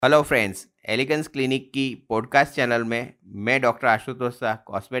Hello friends, elegance clinic की podcast channel में मैं doctor Ashutosh Shah,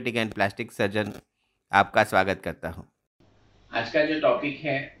 cosmetic and plastic surgeon, आपका स्वागत करता हूं। आज का जो टॉपिक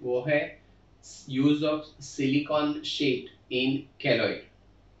है वो है use of silicone sheet in keloid.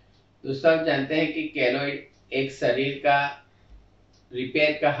 दोस्तों, आप जानते हैं कि केलॉइड एक शरीर का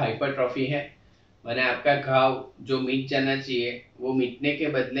रिपेयर का हाइपरट्रॉफी है। माने आपका घाव जो मिट जाना चाहिए वो मिटने के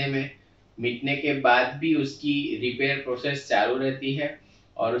बदले में मिटने के बाद भी उसकी रिपेयर प्रोसेस चालू रहती है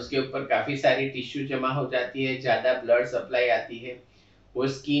और उसके ऊपर काफ़ी सारी टिश्यू जमा हो जाती है, ज़्यादा ब्लड सप्लाई आती है, वो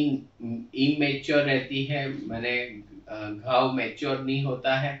स्किन इमेच्योर रहती है, माने घाव मैच्योर नहीं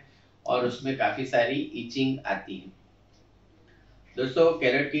होता है और उसमें काफ़ी सारी इचिंग आती है। दोस्तों,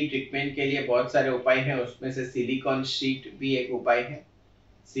 केराटिन की ट्रीटमेंट के लिए बहुत सारे उपाय हैं, उसमें से सिलिकॉन शीट भी एक उपाय है।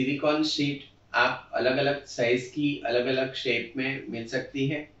 सिलिकॉन शीट आप अलग अलग साइज की अलग अलग शेप में मिल सकती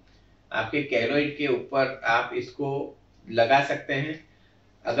है। आपके केलॉइड के ऊपर आप इसको लगा सकते हैं।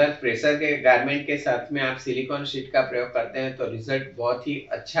 अगर प्रेशर के गारमेंट के साथ में आप सिलिकॉन शीट का प्रयोग करते हैं तो रिजल्ट बहुत ही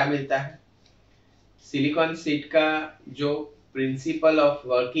अच्छा मिलता है। सिलिकॉन शीट का जो प्रिंसिपल ऑफ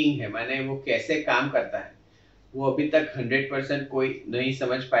वर्किंग है, माने वो कैसे काम करता है, वो अभी तक 100% कोई नहीं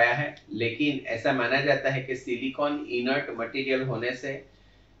समझ पाया है। लेकिन ऐसा माना जाता है कि सिलिकॉन इनर्ट मटेरियल होने से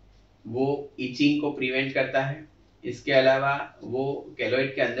वो इचिंग को प्रिवेंट करता है। इसके अलावा वो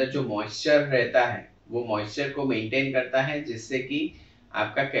केलॉइड के अंदर जो मॉइस्चर रहता है वो मॉइस्चर को मेंटेन करता है, जिससे कि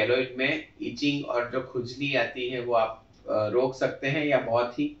आपका केलॉइड में इचिंग और जो खुजली आती है वो आप रोक सकते हैं या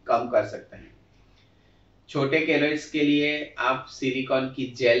बहुत ही कम कर सकते हैं। छोटे केलॉइड्स के लिए आप सिलिकॉन की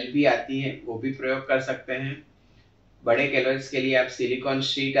जेल भी आती है, वो भी प्रयोग कर सकते हैं। बड़े केलॉइड्स के लिए आप सिलिकॉन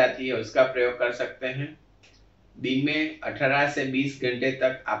शीट आती है, उसका प्रयोग कर सकते हैं। दिन में 18 से 20 घंटे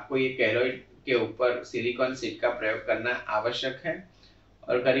तक आपको ये केलॉइड के ऊपर सिलिकॉन शीट का प्रयोग करना आवश्यक है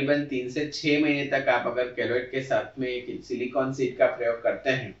और करीबन 3 से 6 महीने तक आप अगर केलॉइड के साथ में एक सिलिकॉन शीट का प्रयोग करते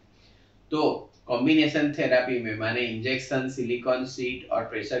हैं तो कॉम्बिनेशन थेरापी में, माने इंजेक्शन, सिलिकॉन शीट और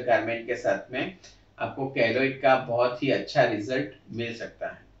प्रेशर गारमेंट के साथ में आपको केलॉइड का बहुत ही अच्छा रिजल्ट मिल सकता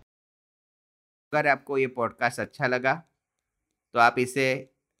है। अगर आपको ये पॉडकास्ट अच्छा लगा तो आप इसे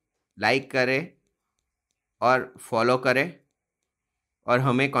लाइक करें और फॉलो करें और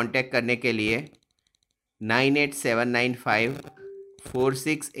हमें कांटेक्ट करने के लिए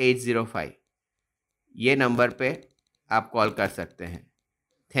 9879546805 ये नंबर पे आप कॉल कर सकते हैं।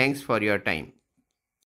 Thanks for your time.